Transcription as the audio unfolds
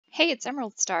Hey, it's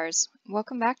Emerald Stars.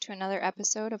 Welcome back to another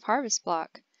episode of Harvest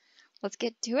Block. Let's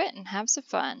get to it and have some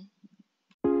fun.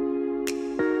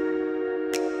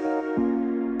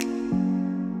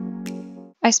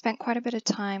 I spent quite a bit of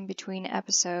time between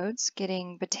episodes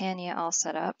getting Botania all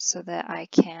set up so that I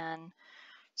can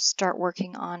start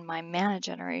working on my mana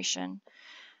generation.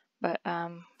 But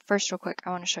first, real quick, I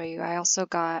want to show you. I also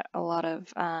got a lot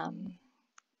of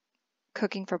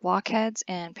cooking for blockheads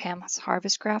and Pam's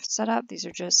harvest craft set up. These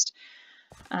are just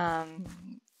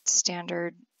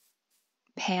standard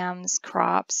Pam's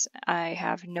crops. I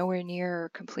have nowhere near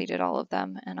completed all of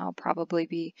them, and I'll probably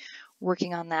be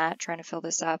working on that, trying to fill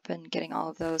this up and getting all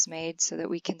of those made so that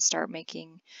we can start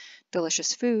making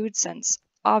delicious food, since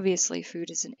obviously food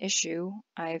is an issue.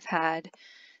 I've had,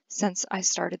 since I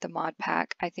started the mod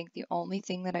pack, I think the only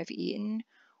thing that I've eaten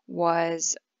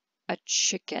was a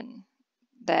chicken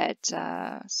that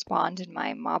spawned in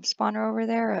my mob spawner over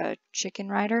there, a chicken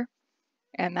rider,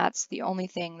 and that's the only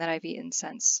thing that I've eaten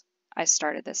since I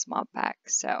started this mob pack.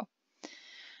 So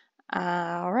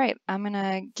all right, I'm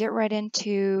gonna get right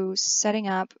into setting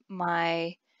up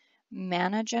my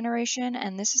mana generation,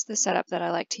 and this is the setup that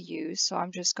I like to use. So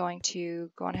I'm just going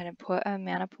to go ahead and put a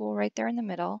mana pool right there in the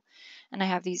middle, and I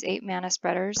have these 8 mana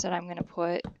spreaders that I'm going to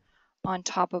put on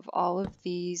top of all of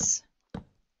these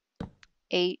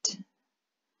 8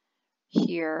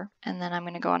 here, and then I'm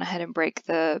going to go on ahead and break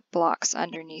the blocks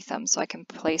underneath them so I can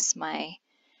place my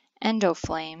endo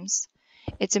flames.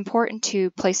 It's important to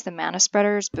place the mana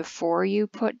spreaders before you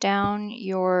put down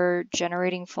your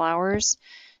generating flowers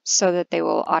so that they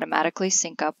will automatically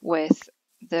sync up with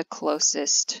the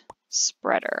closest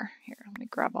spreader. Here, let me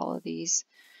grab all of these,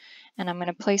 and I'm going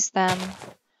to place them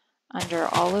under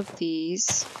all of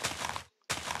these.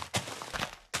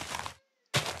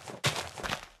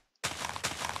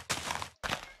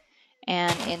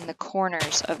 And in the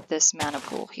corners of this mana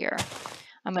pool here.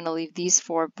 I'm going to leave these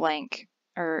 4 blank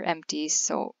or empty,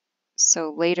 so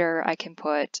later I can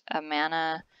put a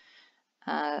mana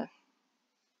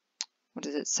what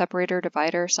is it, separator,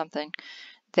 divider, something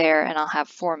there, and I'll have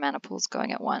 4 mana pools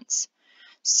going at once.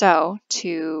 So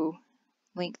to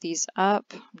link these up,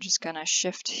 I'm just going to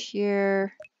shift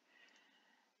here,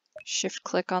 shift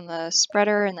click on the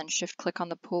spreader, and then shift click on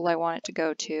the pool I want it to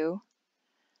go to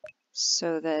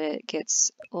so that it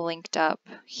gets linked up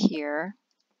here.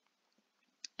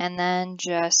 And then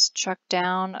just chuck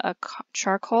down a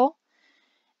charcoal,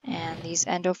 and these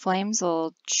endo flames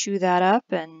will chew that up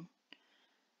and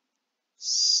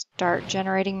start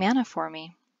generating mana for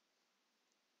me.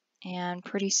 And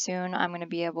pretty soon I'm going to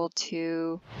be able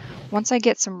to, once I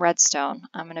get some redstone,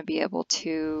 I'm going to be able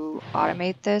to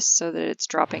automate this so that it's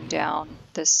dropping down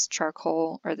this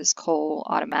charcoal or this coal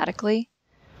automatically.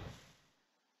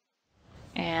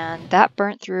 And that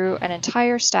burnt through an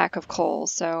entire stack of coal,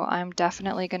 so I'm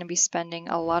definitely going to be spending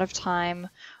a lot of time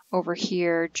over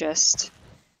here just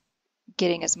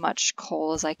getting as much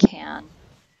coal as I can.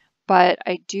 But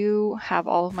I do have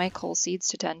all of my coal seeds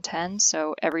to 1010,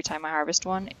 so every time I harvest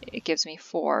one, it gives me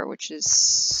 4, which is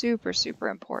super, super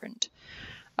important.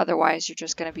 Otherwise, you're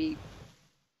just going to be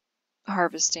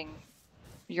harvesting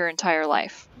your entire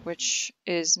life, which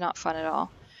is not fun at all.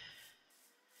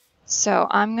 So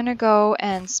I'm going to go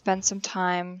and spend some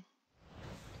time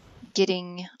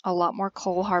getting a lot more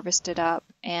coal harvested up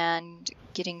and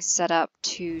getting set up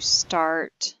to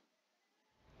start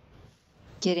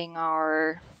getting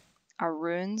our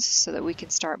runes so that we can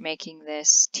start making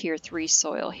this tier 3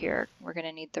 soil here. We're going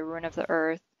to need the rune of the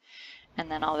earth and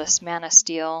then all this mana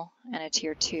steel and a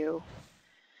tier 2.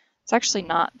 It's actually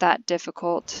not that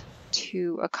difficult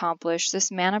to accomplish.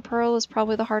 This mana pearl is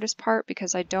probably the hardest part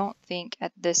because I don't think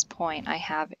at this point I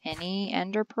have any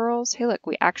ender pearls. Hey look,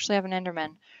 we actually have an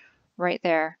enderman right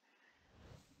there.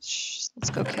 Let's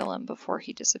go kill him before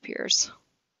he disappears.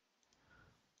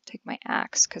 Take my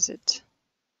axe because it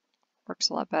works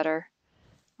a lot better.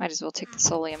 Might as well take the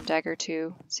Solium dagger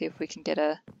too, see if we can get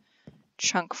a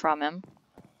chunk from him.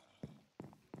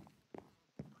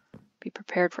 Be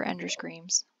prepared for ender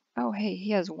screams. Oh hey,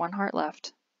 he has 1 heart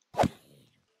left.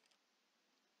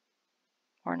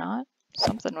 Or not.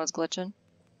 Something was glitching.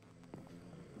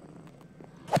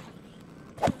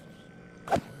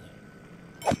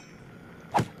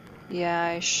 Yeah,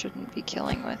 I shouldn't be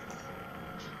killing with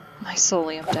my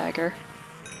Solium dagger.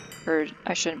 Or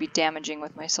I shouldn't be damaging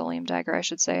with my Solium dagger, I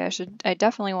should say. I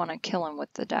definitely want to kill him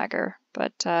with the dagger.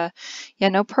 But yeah,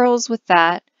 no pearls with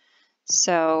that.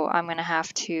 So I'm going to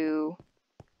have to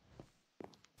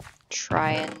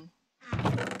try and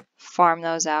farm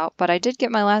those out. But I did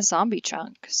get my last zombie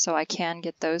chunk, so I can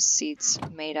get those seeds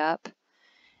made up.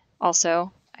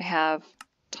 Also, I have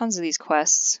tons of these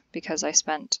quests because I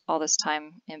spent all this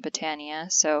time in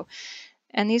Botania. So,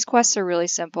 and these quests are really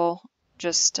simple.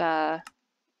 Just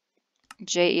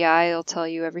JEI will tell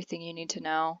you everything you need to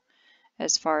know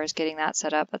as far as getting that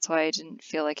set up. That's why I didn't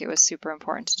feel like it was super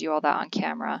important to do all that on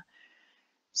camera.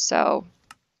 So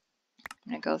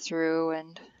I'm going to go through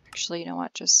and actually, you know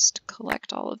what, just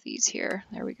collect all of these here.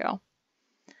 There we go.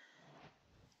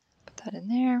 Put that in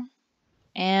there.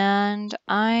 And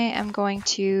I am going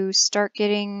to start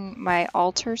getting my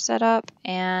altar set up,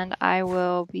 and I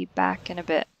will be back in a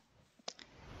bit.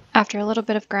 After a little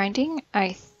bit of grinding,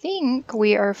 I think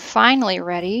we are finally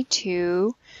ready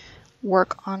to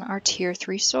work on our tier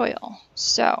 3 soil.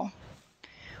 So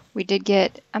we did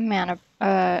get a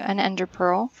an ender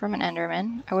pearl from an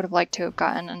enderman. I would have liked to have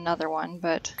gotten another one,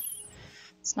 but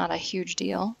it's not a huge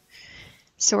deal.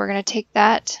 So we're going to take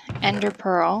that ender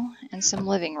pearl and some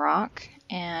living rock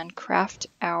and craft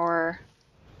our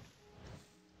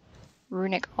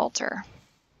runic altar.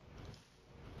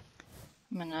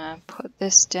 I'm going to put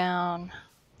this down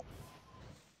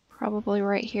probably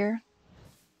right here.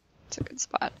 It's a good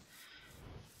spot.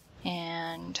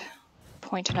 And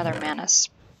point another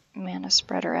mana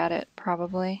spreader at it,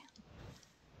 probably.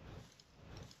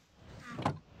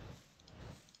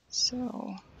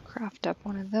 So craft up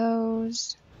one of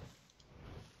those.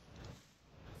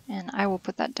 And I will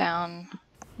put that down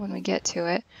when we get to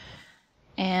it.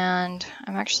 And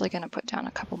I'm actually going to put down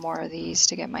a couple more of these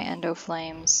to get my endo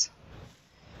flames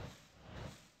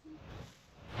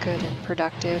good and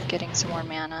productive, getting some more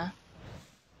mana.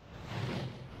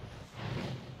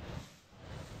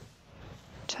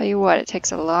 Tell you what, it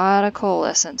takes a lot of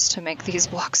coalescence to make these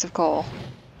blocks of coal.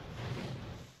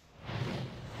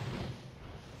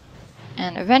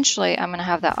 And eventually I'm going to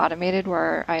have that automated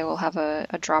where I will have a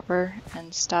dropper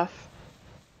and stuff,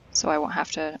 so I won't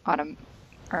have to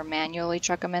manually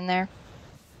chuck them in there.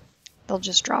 They'll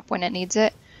just drop when it needs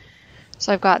it.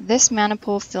 So I've got this mana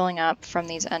pool filling up from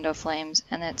these endo flames,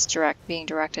 and it's being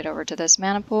directed over to this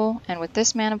mana pool. And with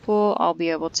this mana pool, I'll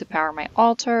be able to power my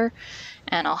altar,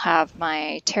 and I'll have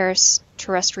my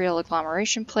terrestrial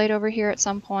agglomeration plate over here at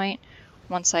some point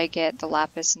once I get the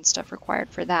lapis and stuff required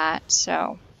for that.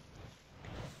 So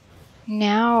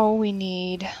now we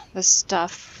need the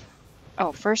stuff.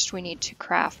 Oh, first we need to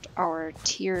craft our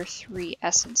tier 3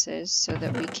 essences so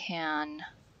that we can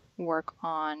work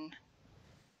on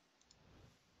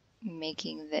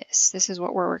making this. This is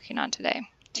what we're working on today.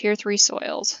 Tier 3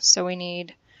 soils. So we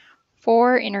need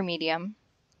 4 intermedium,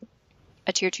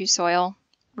 a tier 2 soil,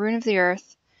 rune of the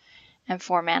earth, and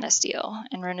 4 mana steel.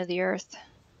 And rune of the earth,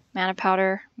 mana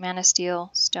powder, mana steel,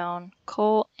 stone,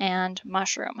 coal, and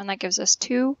mushroom. And that gives us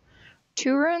two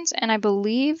runes, and I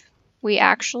believe we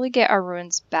actually get our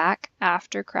runes back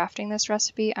after crafting this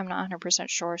recipe. I'm not 100%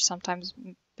 sure. Sometimes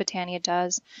Botania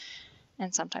does,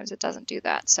 and sometimes it doesn't do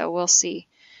that. So we'll see.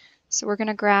 So we're going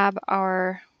to grab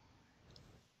our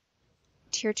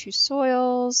tier 2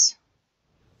 soils,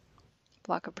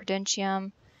 block of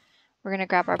prudentium. We're going to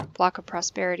grab our block of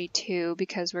prosperity too,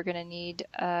 because we're going to need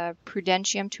a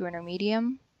prudentium to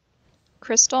intermedium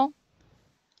crystal.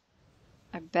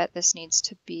 I bet this needs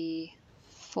to be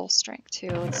full strength too.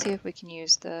 Let's see if we can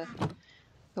use the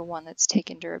one that's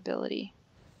taken durability.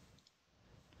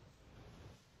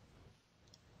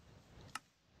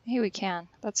 Hey, we can.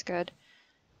 That's good.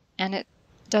 And it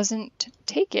doesn't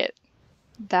take it.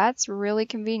 That's really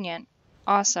convenient.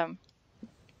 Awesome.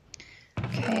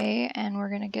 Okay, and we're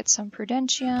going to get some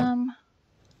prudentium.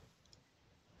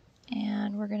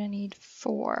 And we're going to need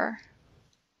 4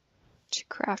 to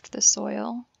craft the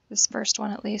soil. This first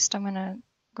one at least. I'm going to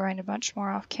grind a bunch more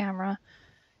off camera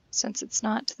since it's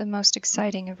not the most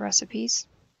exciting of recipes.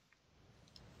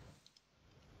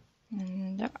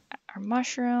 And our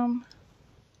mushroom,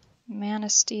 mana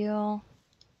steel.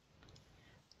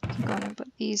 I'm going to put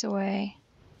these away.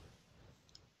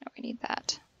 No, we need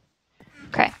that.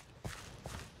 Okay.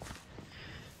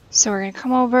 So we're going to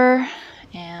come over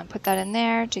and put that in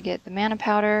there to get the mana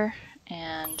powder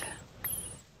and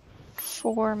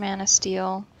 4 mana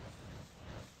steel.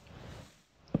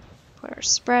 Put our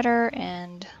spreader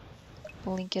and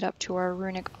link it up to our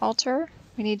runic altar.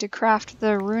 We need to craft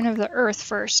the rune of the earth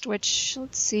first, which,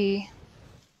 let's see.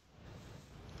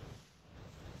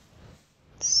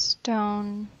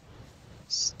 Stone,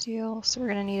 steel, so we're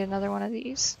going to need another one of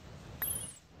these.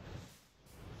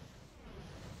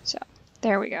 So,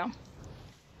 there we go.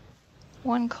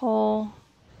 1 coal,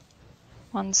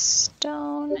 1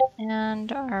 stone,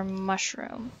 and our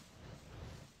mushroom.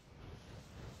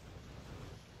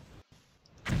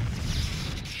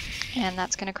 And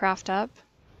that's going to craft up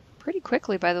pretty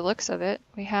quickly by the looks of it.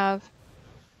 We have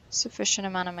sufficient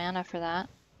amount of mana for that.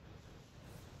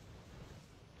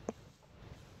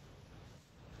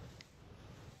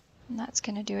 that's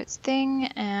going to do its thing,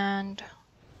 and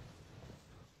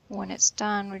when it's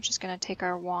done, we're just going to take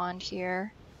our wand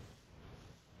here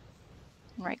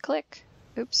and right click,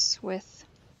 oops, with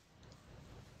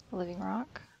a living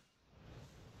rock.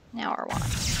 Now our wand.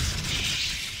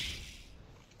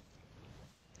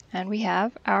 And we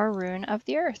have our Rune of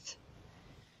the Earth.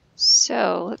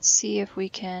 So let's see if we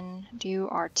can do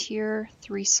our tier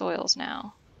 3 soils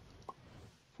now.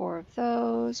 4 of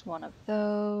those, 1 of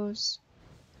those,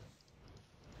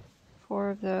 4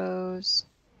 of those.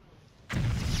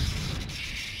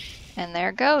 And there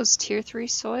it goes, tier 3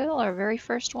 soil, our very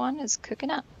first one is cooking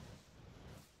up.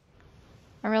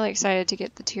 I'm really excited to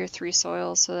get the tier 3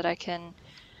 soil so that I can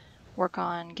work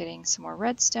on getting some more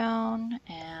redstone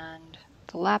and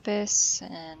the lapis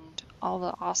and all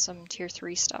the awesome tier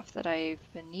 3 stuff that I've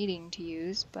been needing to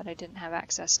use but I didn't have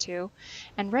access to.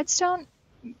 And redstone,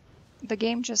 the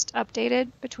game just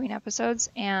updated between episodes,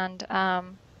 and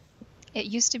it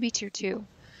used to be tier 2.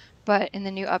 But in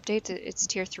the new updates, it's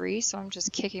tier 3, so I'm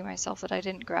just kicking myself that I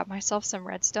didn't grab myself some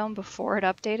redstone before it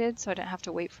updated, so I didn't have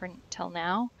to wait for until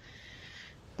now.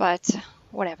 But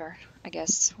whatever, I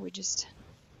guess we just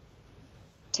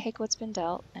take what's been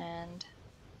dealt and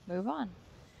move on.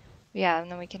 Yeah, and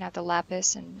then we can have the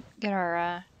lapis and get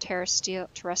our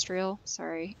terrestrial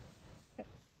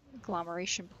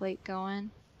agglomeration plate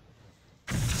going.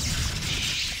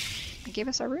 It gave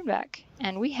us our rune back,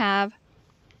 and we have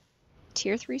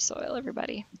tier 3 soil,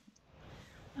 everybody.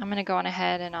 I'm gonna go on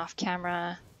ahead and off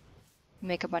camera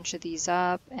make a bunch of these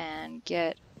up and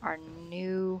get our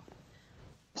new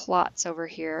plots over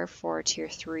here for tier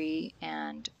 3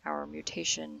 and our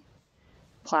mutation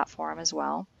platform as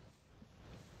well.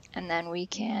 And then we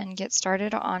can get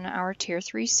started on our tier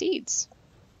 3 seeds.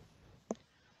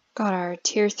 Got our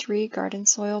tier 3 garden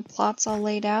soil plots all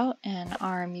laid out and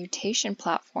our mutation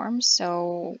platform,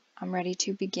 so I'm ready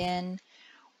to begin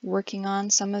working on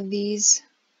some of these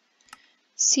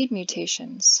seed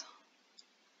mutations.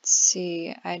 Let's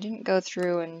see, I didn't go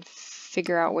through and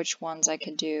figure out which ones I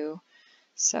could do,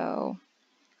 so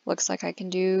looks like I can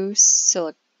do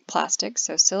plastic,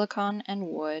 so silicon and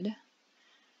wood.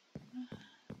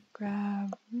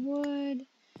 Grab wood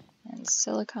and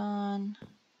silicon.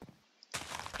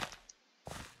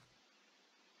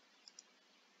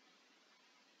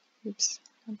 Oops,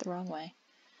 went the wrong way.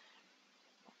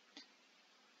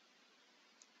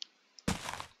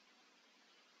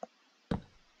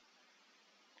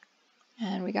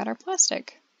 And we got our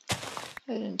plastic. It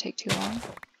didn't take too long.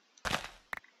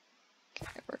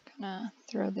 Okay, we're gonna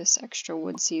throw this extra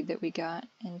wood seed that we got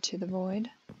into the void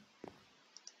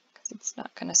because it's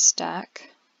not gonna stack.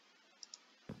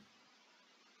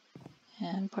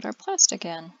 And put our plastic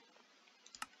in.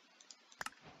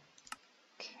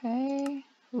 Okay,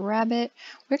 rabbit.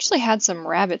 We actually had some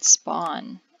rabbit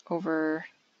spawn over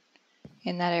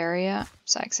in that area,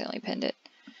 so I accidentally pinned it.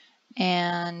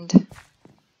 And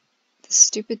the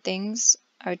stupid things,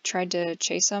 I tried to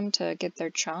chase them to get their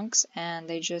chunks, and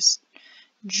they just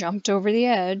jumped over the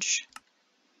edge.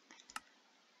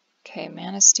 Okay,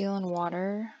 mana, steel, and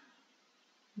water.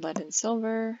 Lead and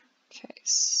silver. Okay,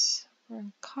 silver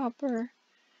and copper.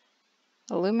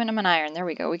 Aluminum and iron. There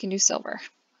we go. We can do silver.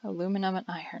 Aluminum and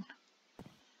iron.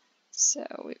 So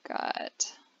we've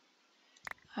got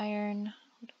iron.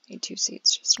 We don't need 2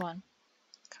 seeds, just 1.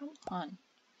 Come on.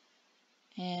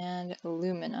 And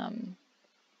aluminum.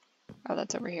 Oh,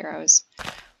 that's over here. I was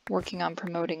working on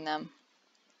promoting them.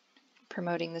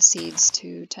 Promoting the seeds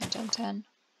to 10, 10, 10.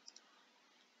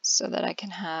 So that I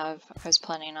can have, I was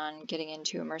planning on getting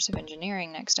into immersive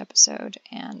engineering next episode,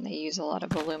 and they use a lot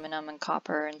of aluminum and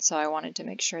copper, and so I wanted to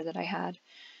make sure that I had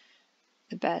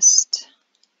the best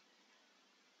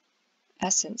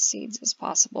essence seeds as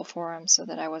possible for them so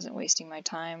that I wasn't wasting my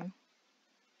time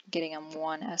getting them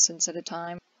 1 essence at a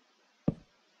time.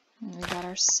 And we got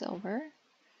our silver.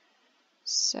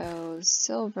 So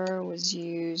silver was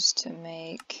used to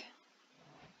make,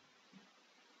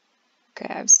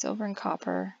 okay, I have silver and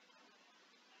copper.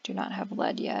 Do not have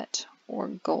lead yet, or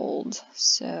gold,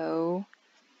 so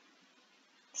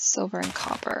silver and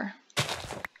copper.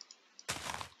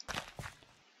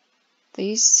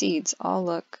 These seeds all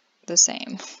look the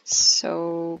same,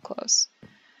 so close.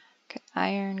 Okay,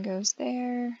 iron goes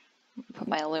there. Put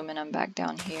my aluminum back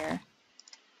down here.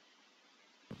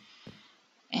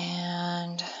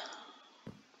 And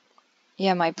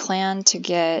yeah, my plan to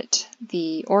get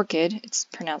the orchid, it's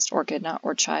pronounced orchid, not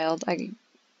orchild, I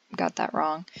got that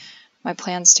wrong. My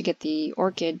plans to get the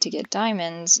orchid to get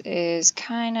diamonds is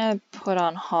kind of put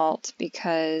on halt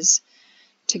because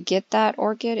to get that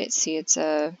orchid, it's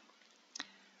a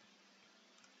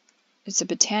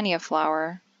Botania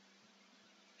flower,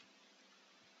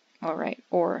 All right,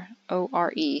 ore,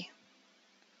 O-R-E.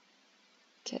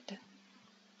 Good.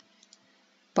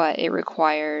 But it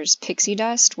requires pixie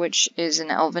dust, which is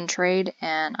an elven trade,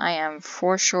 and I am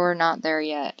for sure not there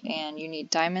yet. And you need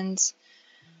diamonds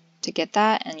to get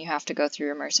that, and you have to go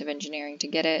through immersive engineering to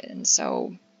get it, and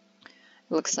so it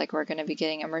looks like we're going to be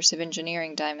getting immersive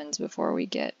engineering diamonds before we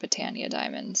get Botania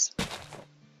diamonds.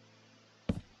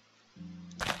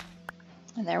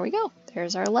 And there we go.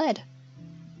 There's our lead.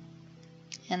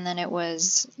 And then it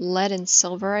was lead and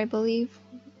silver, I believe,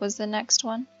 was the next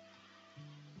one.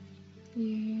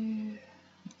 Yeah.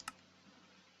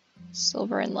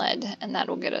 Silver and lead, and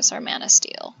that'll get us our mana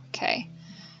steel. Okay.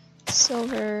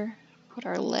 Silver, put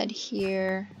our lead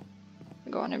here.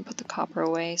 I'll go on and put the copper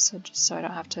away, so just so I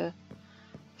don't have to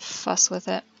fuss with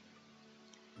it.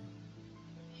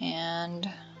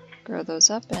 And grow those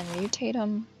up and mutate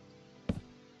them.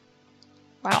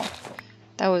 Wow,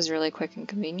 that was really quick and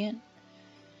convenient.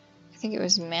 I think it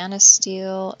was mana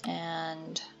steel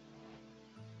and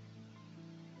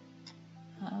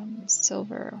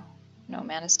silver. No,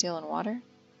 mana steel and water.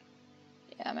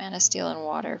 Yeah, mana steel and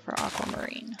water for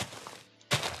aquamarine.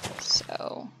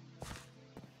 So,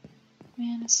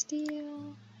 mana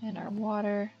steel and our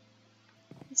water.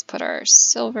 Let's put our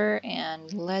silver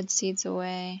and lead seeds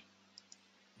away,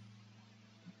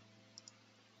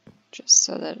 just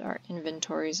so that our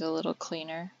inventory is a little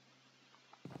cleaner.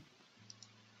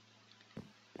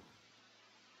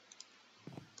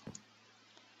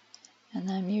 And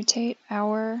then mutate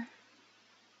our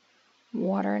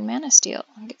water and mana steel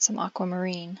and get some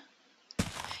aquamarine.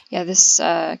 Yeah, this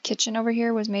kitchen over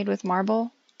here was made with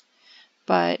marble,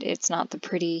 but it's not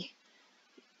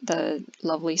the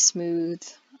lovely smooth,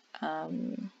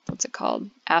 what's it called?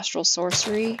 Astral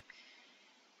sorcery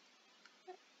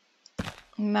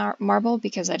marble,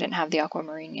 because I didn't have the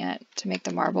aquamarine yet. To make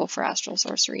the marble for astral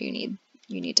sorcery,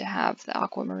 you need to have the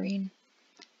aquamarine.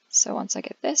 So once I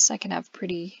get this, I can have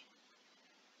pretty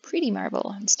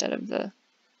marble instead of the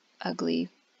ugly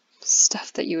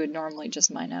stuff that you would normally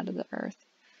just mine out of the earth.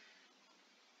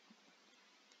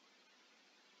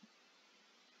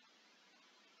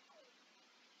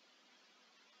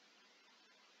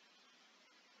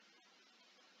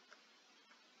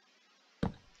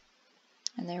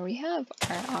 And there we have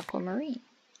our aquamarine.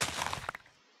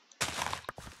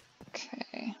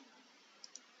 Okay.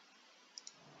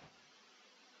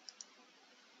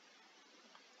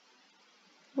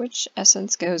 Which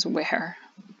essence goes where?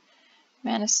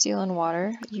 Mana steel and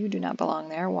water. You do not belong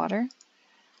there, water.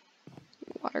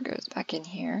 Water goes back in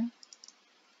here.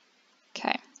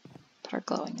 Okay. Put our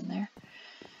glowing in there.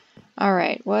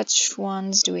 Alright, which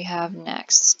ones do we have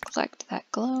next? Collect that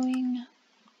glowing.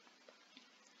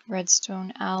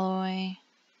 Redstone alloy.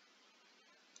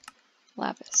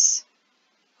 Lapis.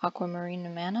 Aquamarine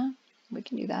and mana. We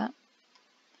can do that.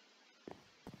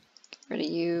 Get rid of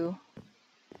you.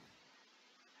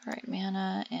 Alright,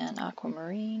 mana and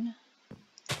aquamarine.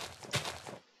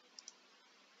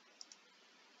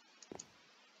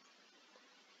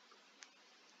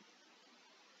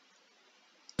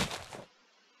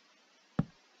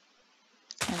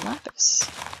 And lapis.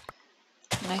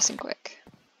 Nice and quick.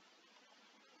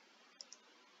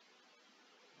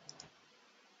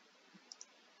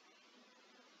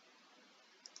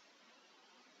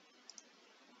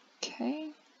 Okay.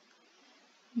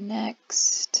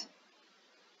 Next,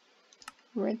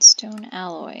 redstone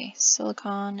alloy,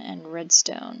 silicon and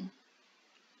redstone.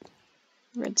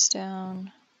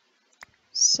 Redstone,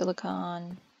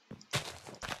 silicon.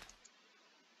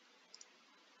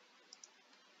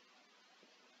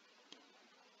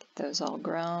 Get those all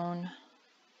grown.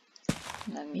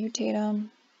 And then mutate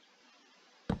them.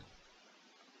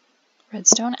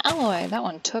 Redstone alloy, that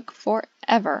one took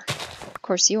forever. Of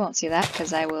course you won't see that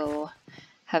because I will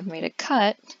have made a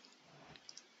cut,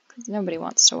 because nobody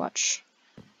wants to watch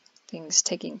things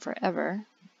taking forever.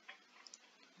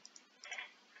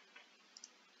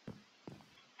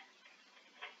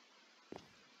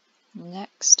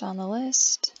 Next on the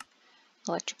list,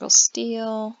 electrical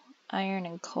steel, iron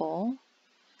and coal.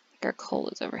 I think our coal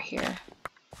is over here.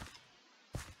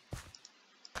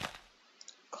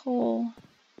 Coal,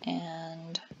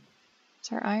 and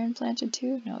is our iron planted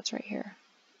too? No, it's right here.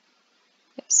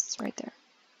 Yes, it's right there.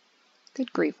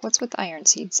 Good grief, what's with iron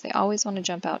seeds? They always want to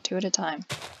jump out 2 at a time.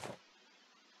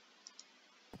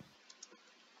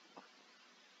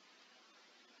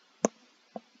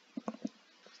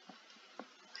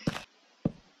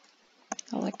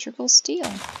 Electrical steel.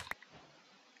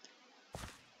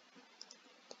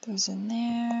 Put those in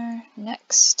there.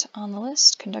 Next on the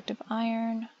list, conductive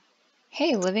iron.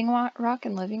 Hey, living rock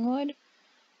and living wood?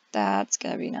 That's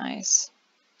gonna be nice.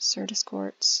 Certus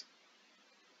quartz.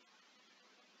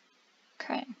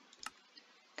 Okay.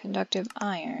 Conductive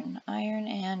iron. Iron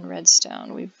and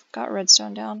redstone. We've got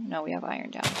redstone down? No, we have iron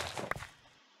down.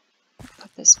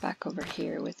 Put this back over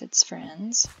here with its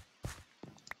friends.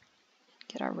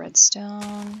 Get our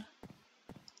redstone.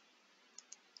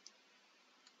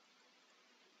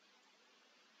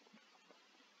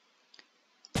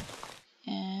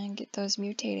 And get those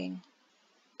mutating.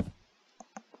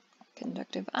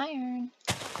 Conductive iron.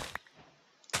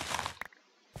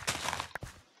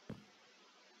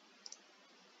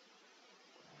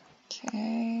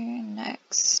 Okay,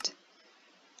 next.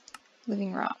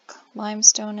 Living rock.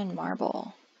 Limestone and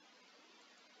marble.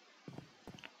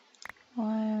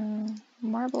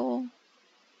 Marble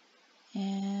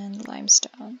and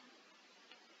limestone.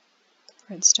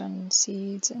 Redstone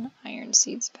seeds and iron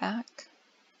seeds back.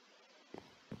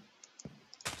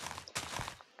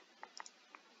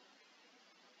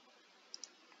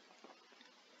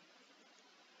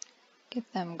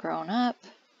 Get them grown up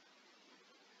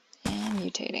and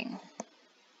mutating.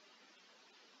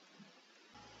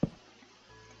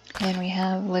 And we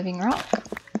have living rock.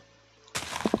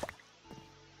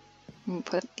 We'll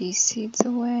put these seeds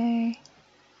away.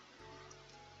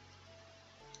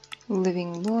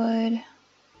 Living wood.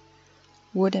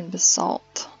 Wood and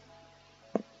basalt.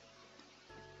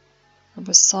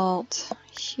 Basalt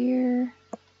here.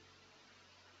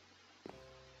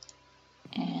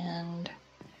 And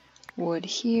wood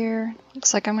here.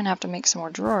 Looks like I'm gonna have to make some more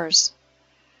drawers.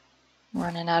 I'm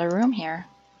running out of room here.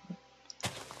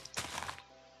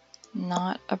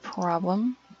 Not a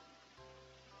problem.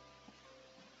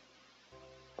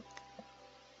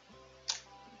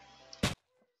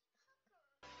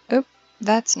 Oop,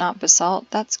 that's not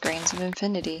basalt, that's grains of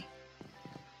infinity.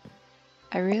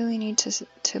 I really need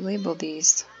to label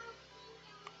these.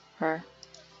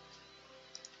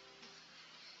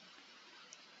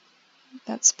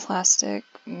 That's plastic.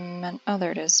 Oh,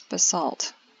 there it is.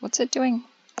 Basalt. What's it doing?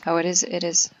 Oh, it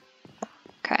is.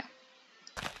 Okay.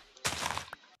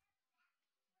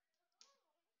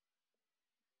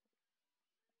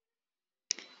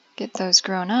 Get those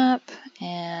grown up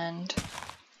and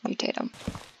mutate them.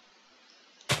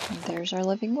 And there's our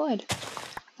living wood.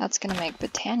 That's going to make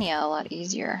Botania a lot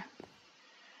easier.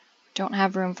 Don't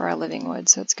have room for our living wood,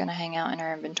 so it's going to hang out in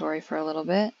our inventory for a little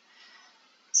bit.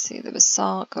 Let's see, the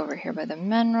basalt, go over here by the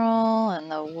mineral,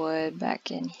 and the wood back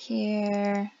in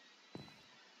here.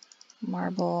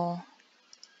 Marble.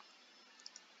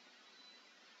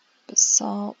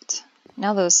 Basalt.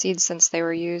 Now those seeds, since they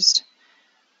were used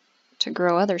to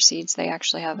grow other seeds, they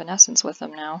actually have an essence with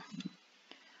them now.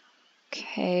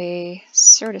 Okay,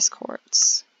 Certus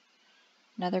quartz.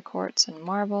 Nether quartz and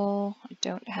marble. I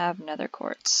don't have nether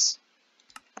quartz.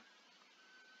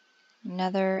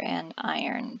 Nether and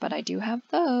iron, but I do have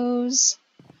those.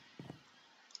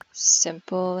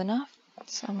 Simple enough.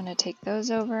 So I'm going to take those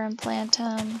over and plant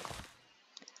them.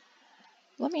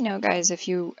 Let me know, guys, if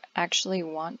you actually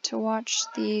want to watch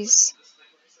these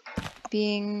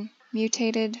being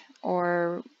mutated,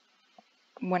 or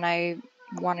when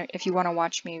if you want to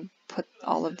watch me put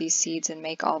all of these seeds and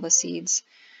make all the seeds,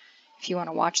 if you want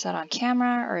to watch that on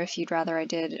camera, or if you'd rather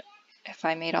if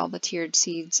I made all the tiered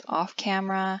seeds off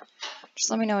camera, just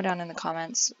let me know down in the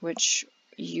comments which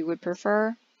you would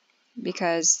prefer,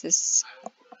 because this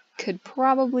could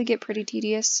probably get pretty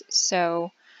tedious,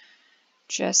 so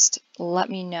just let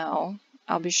me know.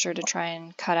 I'll be sure to try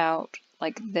and cut out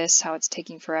like this, how it's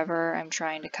taking forever. I'm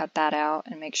trying to cut that out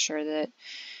and make sure that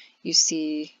you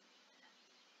see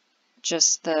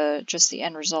just the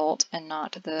end result and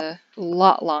not the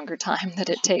lot longer time that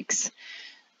it takes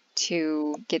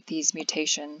to get these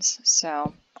mutations.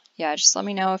 So yeah, just let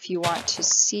me know if you want to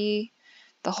see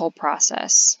the whole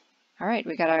process. Alright,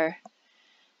 we got our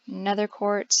nether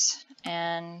quartz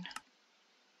and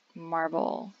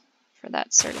marble for that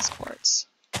Certus quartz.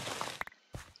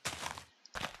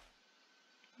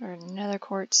 Or nether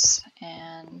quartz,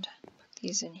 and put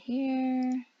these in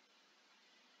here.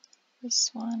 This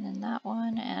one and that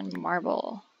one, and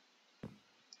marble.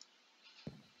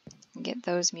 Get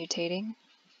those mutating.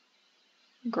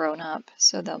 Grown up,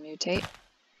 so they'll mutate.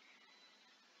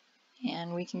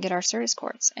 And we can get our Certus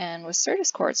quartz. And with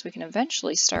Certus quartz, we can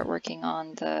eventually start working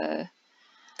on the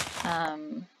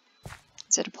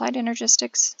is it applied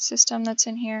energistics system that's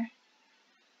in here?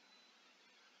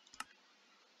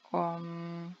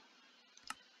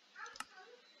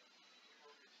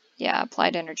 Yeah,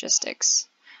 applied energistics.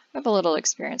 I have a little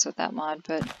experience with that mod,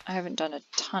 but I haven't done a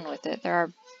ton with it. There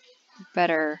are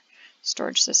better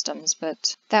storage systems,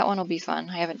 but that one will be fun.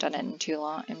 I haven't done it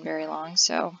in very long,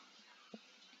 so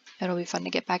it'll be fun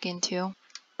to get back into.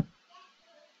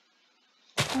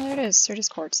 Oh, there it is, Certus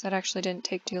quartz. That actually didn't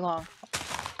take too long.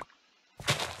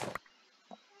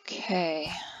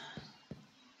 Okay.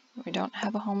 We don't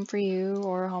have a home for you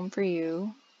or a home for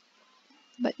you,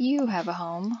 but you have a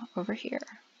home over here.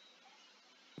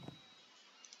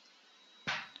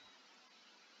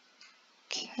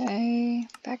 Okay,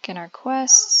 back in our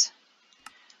quests.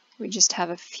 We just have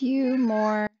a few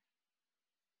more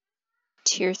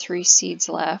tier 3 seeds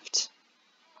left.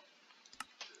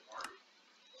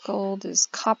 Gold is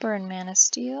copper and mana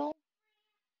steel.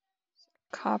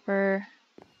 Copper,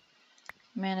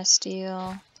 mana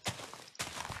steel.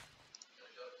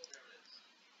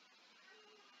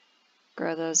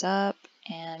 Grow those up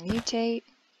and mutate.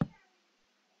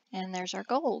 And there's our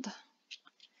gold.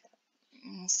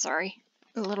 Sorry,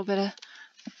 a little bit of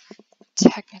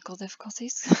technical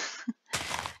difficulties.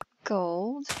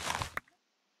 Gold.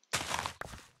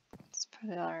 Let's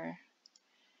put our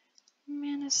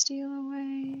mana steel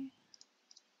away.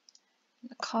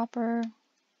 The copper.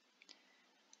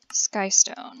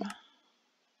 Skystone.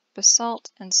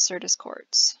 Basalt and Certus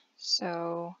quartz.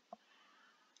 So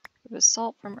the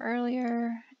basalt from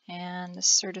earlier and the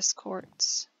Certus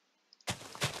quartz.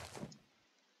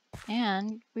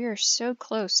 And we are so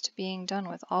close to being done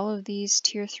with all of these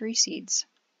tier 3 seeds.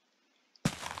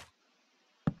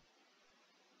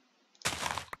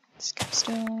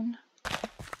 Skystone.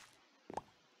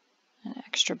 An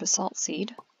extra basalt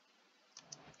seed.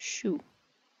 Shoot.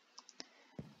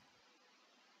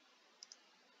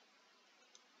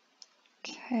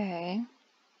 Okay.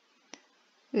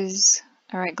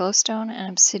 Alright, glowstone and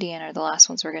obsidian are the last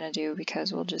ones we're going to do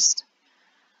because we'll just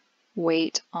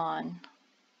wait on.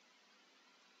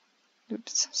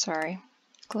 Oops, sorry.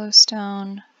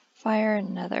 Glowstone, fire,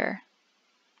 and nether.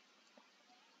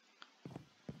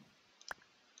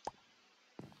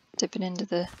 Dip it into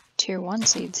the tier 1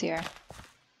 seeds here. I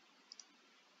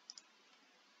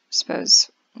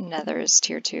suppose nether is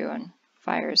tier 2 and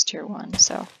fire is tier 1,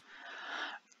 so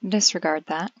disregard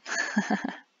that.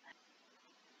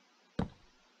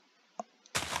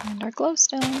 And our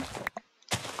glowstone.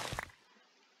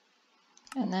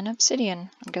 And then obsidian.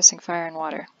 I'm guessing fire and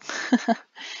water.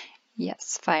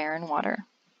 Yes, fire and water.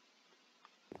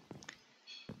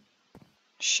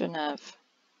 Shouldn't have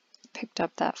picked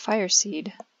up that fire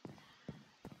seed.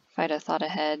 If I'd have thought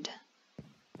ahead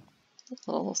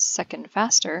a little second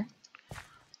faster,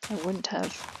 I wouldn't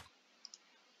have.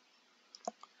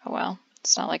 Oh well,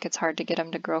 it's not like it's hard to get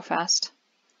them to grow fast.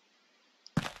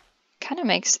 Kind of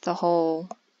makes the whole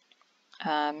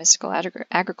mystical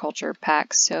agriculture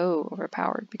pack so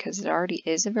overpowered because it already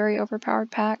is a very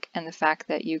overpowered pack, and the fact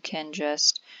that you can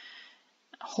just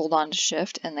hold on to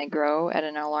shift and they grow at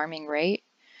an alarming rate,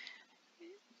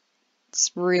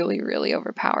 it's really, really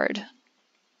overpowered.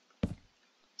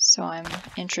 So I'm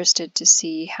interested to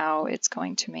see how it's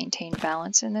going to maintain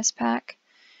balance in this pack.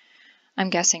 I'm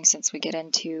guessing since we get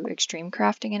into extreme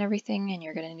crafting and everything, and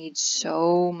you're going to need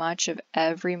so much of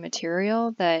every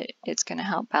material, that it's going to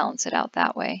help balance it out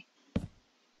that way.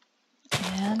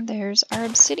 And there's our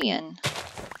obsidian.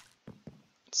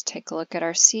 Let's take a look at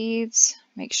our seeds,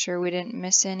 make sure we didn't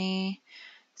miss any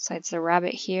besides the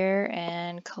rabbit here,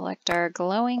 and collect our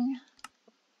glowing.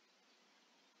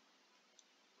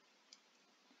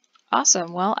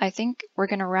 Awesome, well I think we're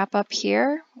going to wrap up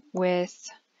here with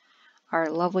our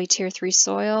lovely tier 3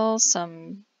 soil,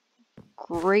 some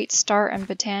great start in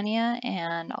Botania,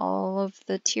 and all of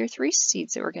the tier 3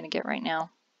 seeds that we're going to get right now.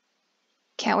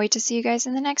 Can't wait to see you guys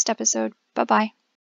in the next episode. Bye bye.